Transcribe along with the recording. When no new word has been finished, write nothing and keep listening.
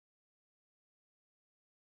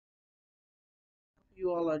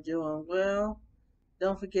you all are doing well.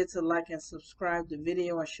 Don't forget to like and subscribe the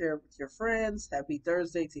video and share it with your friends. Happy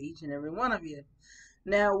Thursday to each and every one of you.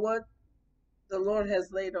 Now, what the Lord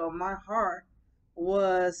has laid on my heart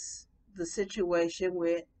was the situation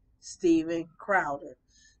with Steven Crowder.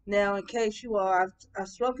 Now, in case you all, I've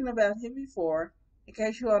spoken about him before. In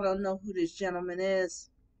case you all don't know who this gentleman is,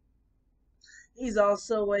 he's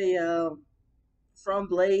also from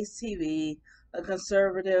Blaze TV, a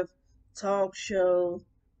conservative talk show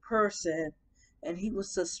person, and he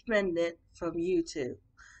was suspended from YouTube.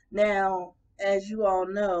 Now, as you all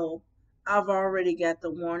know, I've already got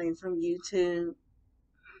the warning from YouTube,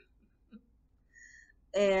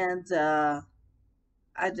 and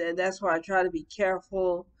that's why I try to be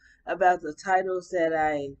careful about the titles that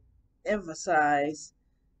I emphasize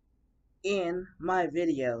in my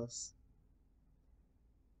videos.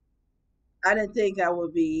 I didn't think I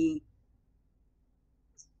would be,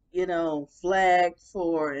 flagged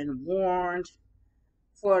for and warned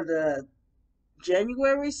for the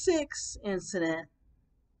January 6th incident,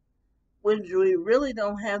 when we really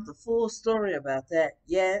don't have the full story about that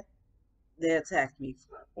yet. They attacked me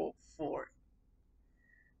for it.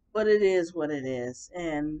 But it is what it is.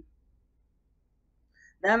 And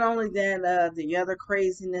not only that, the other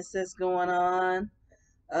craziness that's going on,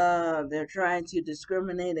 they're trying to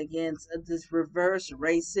discriminate against this reverse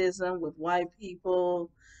racism with white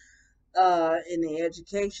people in the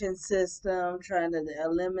education system, trying to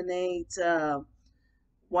eliminate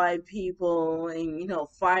white people and,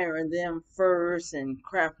 firing them first and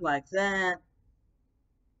crap like that.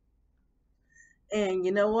 And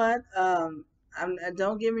you know what?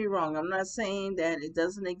 Don't get me wrong. I'm not saying that it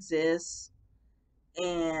doesn't exist,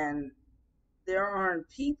 and there aren't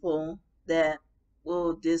people that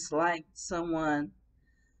will dislike someone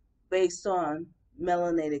based on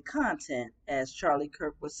melanated content, as Charlie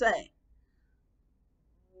Kirk would say.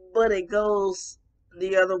 But it goes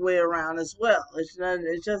the other way around as well.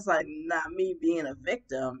 It's just like not me being a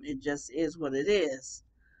victim. It just is what it is.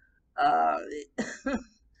 Uh,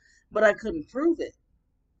 but I couldn't prove it.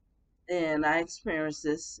 And I experienced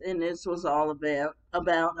this, and this was all about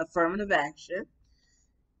affirmative action.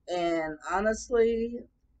 And honestly,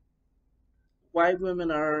 white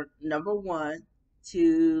women are number one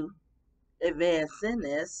to advance in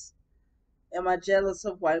this. Am I jealous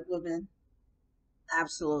of white women?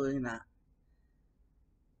 Absolutely not.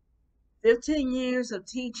 15 years of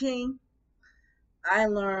teaching, I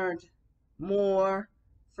learned more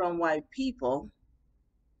from white people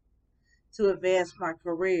to advance my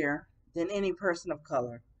career than any person of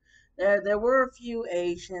color. There were a few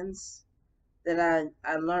Asians that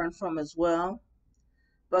I learned from as well,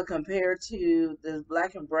 but compared to the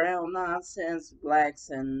black and brown nonsense, blacks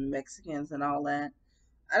and Mexicans and all that,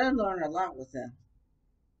 I didn't learn a lot with them.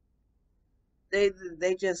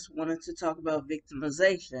 They just wanted to talk about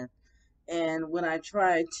victimization, and when I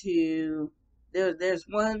tried to, there's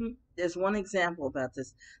one example about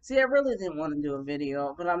this. See, I really didn't want to do a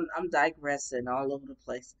video, but I'm digressing all over the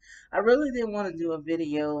place. I really didn't want to do a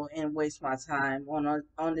video and waste my time on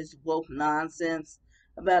this woke nonsense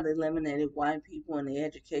about eliminating white people in the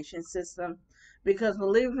education system, because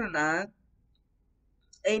believe it or not,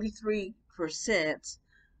 83%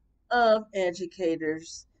 of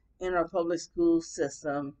educators in our public school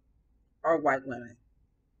system are white women.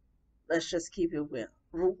 Let's just keep it real.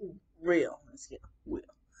 Let's get real.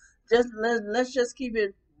 Let's just keep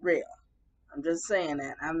it real. I'm just saying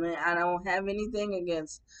that. I mean, I don't have anything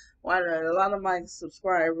against a lot of my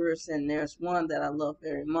subscribers, and there's one that I love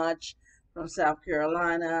very much from South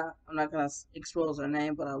Carolina. I'm not going to expose her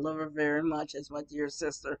name, but I love her very much as my dear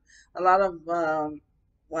sister. A lot of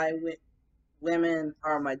white women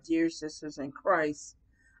are my dear sisters in Christ.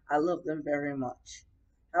 I love them very much.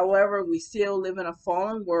 However, we still live in a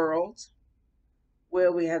fallen world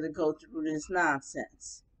where we have to go through this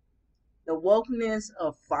nonsense. The wokeness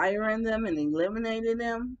of firing them and eliminating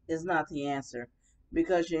them is not the answer,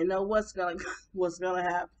 because you know what's gonna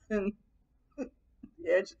happen.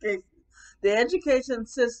 The education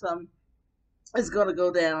system is gonna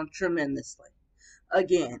go down tremendously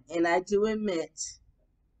again. And I do admit,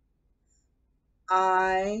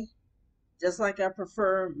 I just like I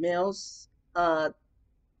prefer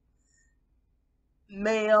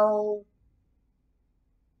male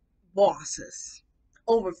bosses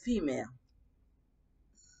over female.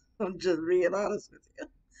 I'm just being honest with you.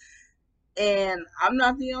 And I'm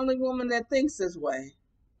not the only woman that thinks this way.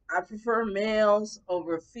 I prefer males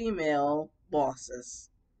over female bosses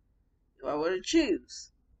if I were to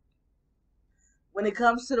choose. When it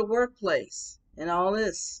comes to the workplace and all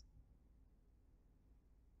this,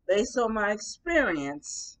 based on my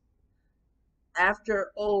experience,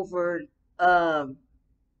 after over, um,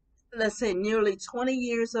 let's say, nearly 20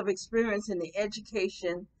 years of experience in the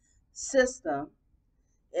education system,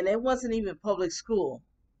 and it wasn't even public school,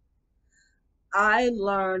 I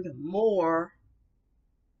learned more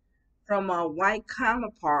from my white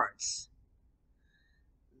counterparts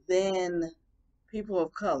than people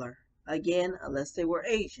of color. Again, unless they were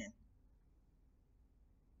Asian.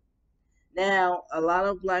 Now, a lot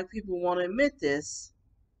of black people won't admit this,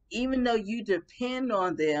 even though you depend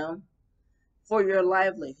on them for your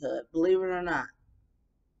livelihood, believe it or not.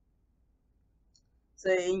 So,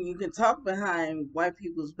 and you can talk behind white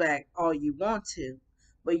people's back all you want to,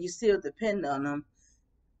 but you still depend on them.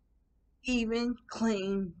 Even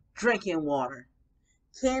clean drinking water.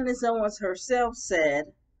 Candace Owens herself said,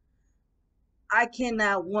 I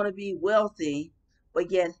cannot want to be wealthy, but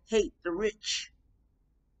yet hate the rich.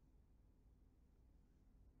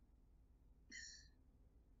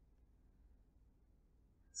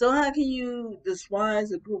 So how can you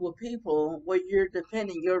despise a group of people where you're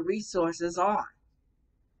depending your resources on?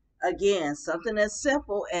 Again, something as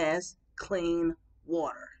simple as clean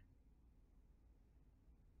water.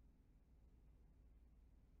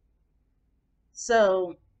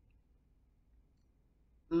 So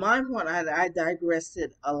my point, I digressed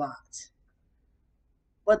it a lot.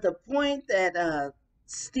 But the point that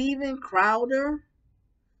Steven Crowder,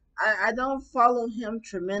 I don't follow him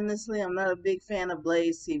tremendously. I'm not a big fan of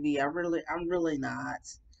Blaze TV. I'm really not.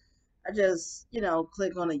 I just,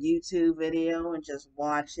 click on a YouTube video and just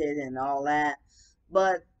watch it and all that.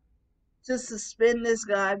 But to suspend this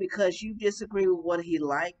guy because you disagree with what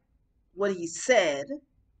he said,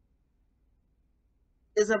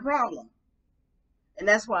 is a problem. And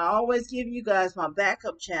that's why I always give you guys my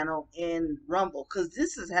backup channel in Rumble, because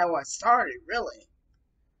this is how I started, really.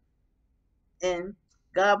 And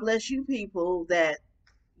God bless you people that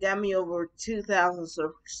got me over 2,000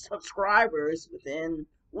 subscribers within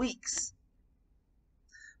weeks.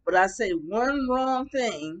 But I say one wrong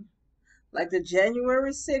thing, like the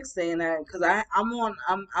January 6th thing, because I'm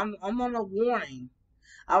on a warning.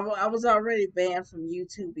 I was already banned from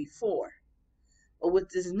YouTube before, but with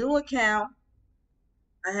this new account,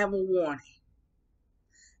 I have a warning.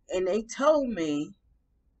 And they told me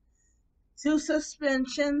two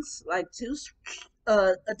suspensions, like two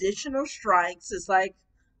additional strikes. It's like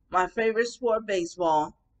my favorite sport,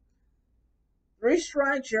 baseball. 3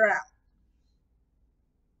 strikes, you're out.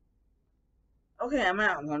 Okay, I'm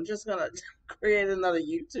out. I'm just gonna create another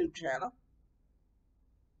YouTube channel.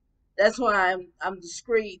 That's why I'm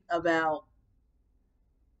discreet about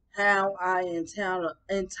how I entitle,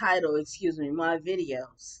 my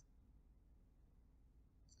videos.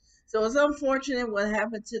 So it's unfortunate what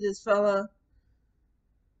happened to this fella.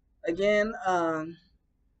 Again,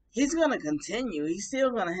 he's gonna continue. He's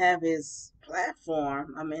still gonna have his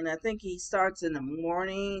platform. I mean, I think he starts in the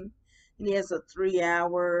morning and he has a 3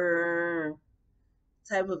 hour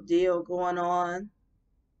type of deal going on.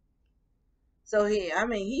 So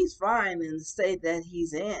he's fine in the state that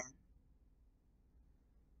he's in.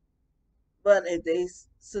 But if they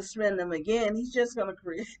suspend him again, he's just gonna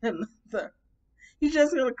create another. He's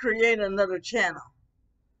just gonna create another channel.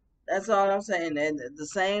 That's all I'm saying. And the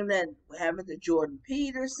same that happened to Jordan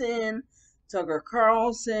Peterson, Tucker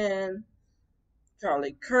Carlson,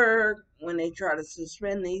 Charlie Kirk, when they try to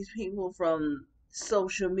suspend these people from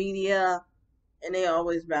social media, and they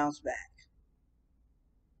always bounce back.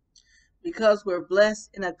 Because we're blessed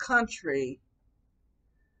in a country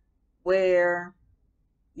where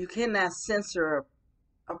you cannot censor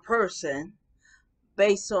a person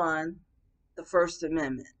based on the First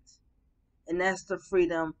Amendment. And that's the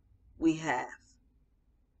freedom we have.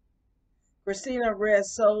 Christina Red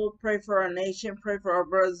Soul, pray for our nation, pray for our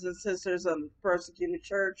brothers and sisters of the persecuted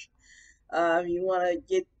church. If you want to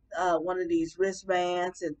get one of these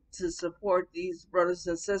wristbands and to support these brothers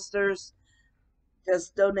and sisters,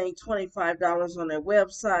 just donate $25 on their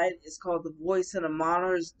website. It's called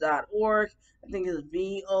thevoiceofthemonitors.org. I think it's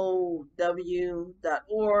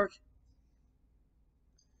VOW.org.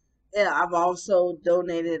 Yeah, I've also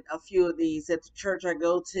donated a few of these at the church I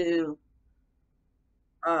go to.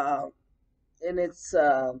 And it's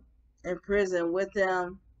in prison with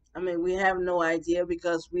them. I mean, we have no idea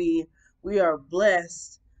because we are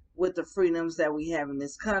blessed with the freedoms that we have in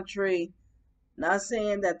this country. Not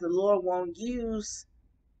saying that the Lord won't use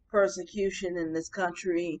persecution in this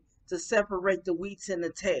country to separate the wheats and the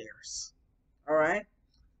tares. All right?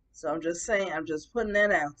 So I'm just saying, I'm just putting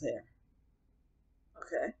that out there.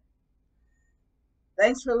 Okay?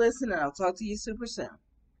 Thanks for listening. I'll talk to you super soon.